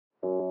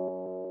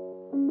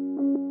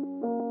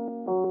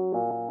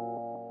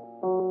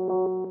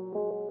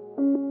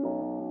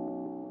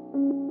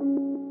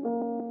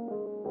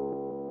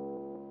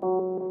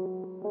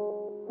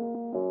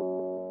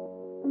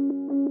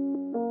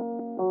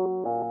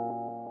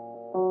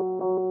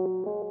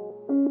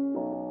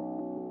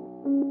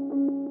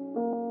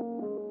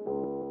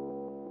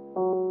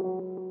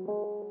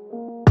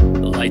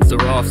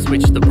Alarms are off,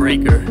 switch the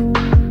breaker.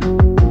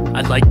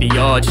 I'd like the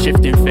odds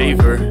shift in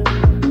favor.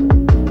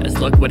 As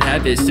luck would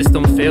have it,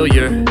 system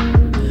failure.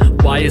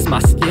 Why is my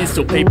skin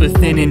so paper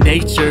thin in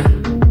nature?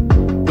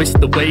 Wish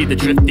the way the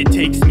drift it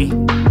takes me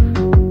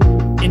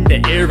in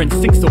the air and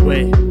sinks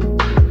away,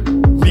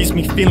 leaves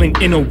me feeling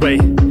in a way.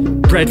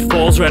 Bread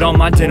falls right on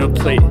my dinner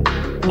plate.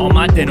 On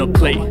my dinner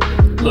plate.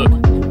 Look,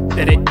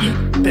 better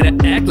eat, better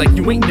act like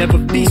you ain't never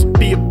feast.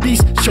 Be a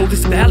beast, show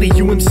this valley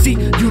UMC.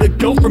 You the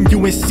go from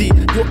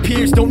UNC. Your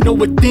peers don't know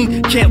a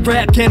thing. Can't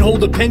rap, can't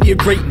hold a penny of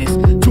greatness.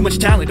 Too much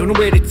talent, don't know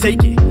where to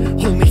take it.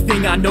 Only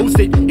thing I know's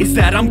it is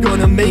that I'm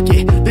gonna make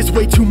it. There's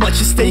way too much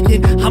at stake.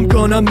 I'm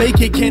gonna make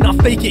it,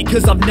 cannot fake it,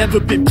 cause I've never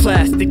been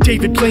plastic.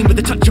 David Blaine with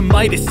a touch of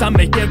Midas, I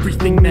make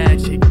everything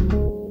magic.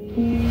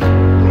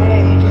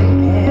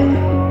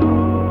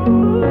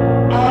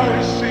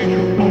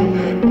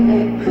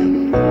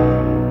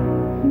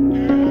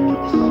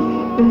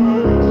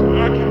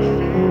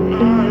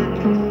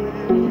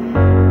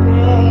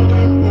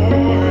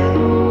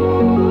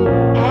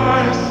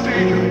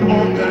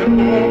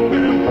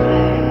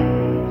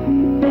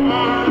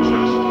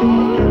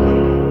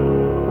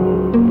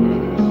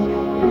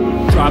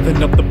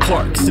 Driving up the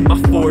parks in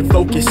my Ford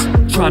Focus,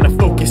 trying to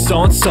focus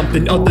on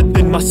something other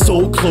than my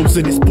soul.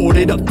 Closing is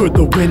boarded up for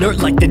the winter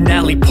like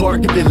Denali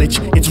Park Village.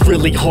 It's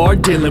really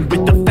hard dealing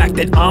with the fact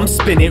that I'm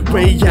spinning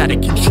way out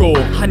of control.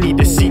 I need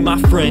to see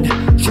my friend,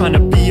 trying to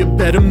be a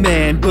better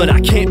man, but I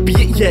can't be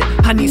it yet.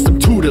 I need some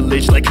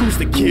tutelage, like who's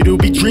the kid who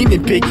be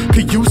dreaming big?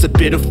 Could use a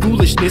bit of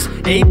foolishness,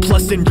 A+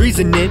 in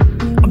reasoning.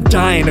 I'm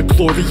dying a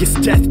glorious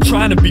death,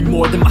 trying to be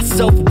more than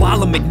myself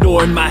while I'm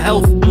ignoring my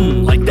health.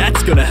 Like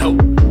that's gonna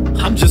help.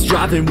 I'm just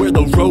driving where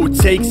the road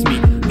takes me.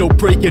 No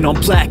braking on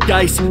black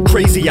ice,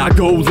 crazy I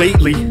go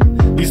lately.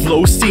 These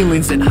low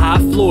ceilings and high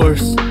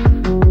floors,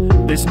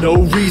 there's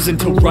no reason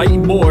to write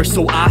more,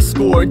 so I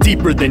score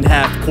deeper than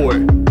half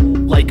court.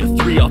 Like a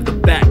 3 off the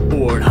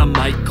backboard, I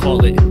might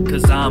call it,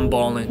 cause I'm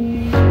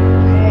ballin'.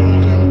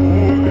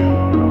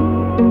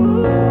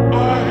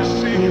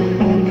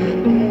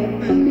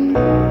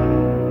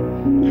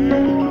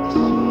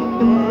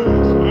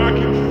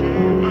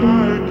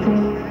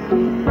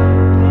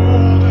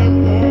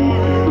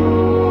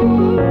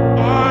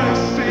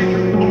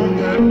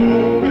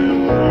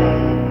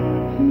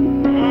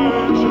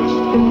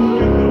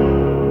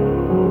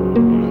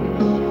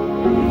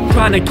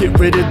 Trying to get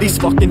rid of these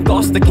fucking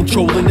thoughts that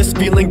controlling us.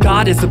 Feeling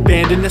God has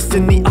abandoned us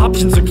and the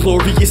options are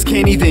glorious.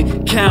 Can't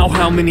even count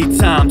how many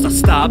times I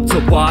stopped to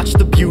watch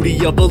the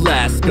beauty of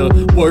Alaska.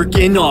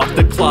 Working off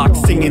the clock,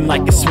 singing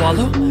like a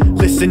swallow,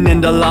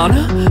 listening to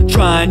Lana,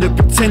 trying to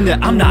pretend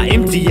that I'm not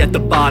empty at the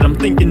bottom,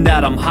 thinking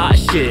that I'm hot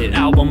shit,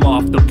 album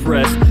off the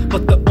press.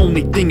 But the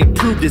only thing it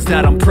proved is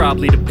that I'm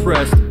probably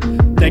depressed.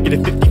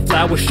 Negative 50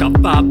 flowers,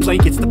 shot 5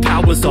 blankets, the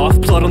power's off,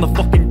 blood on the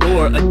fucking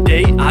door. A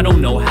day I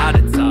don't know how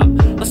to top.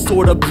 A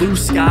sort of blue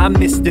sky,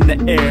 mist in the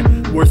air,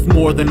 worth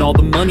more than all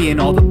the money and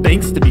all the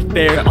banks, to be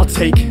fair. I'll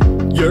take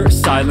your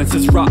silence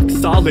as rock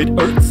solid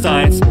earth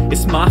science.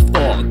 It's my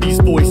fault, these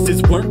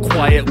voices weren't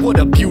quiet. What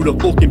a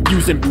beautiful,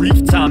 confusing,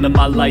 brief time in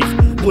my life.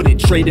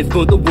 Wouldn't trade it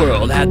for the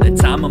world, had the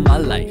time of my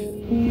life.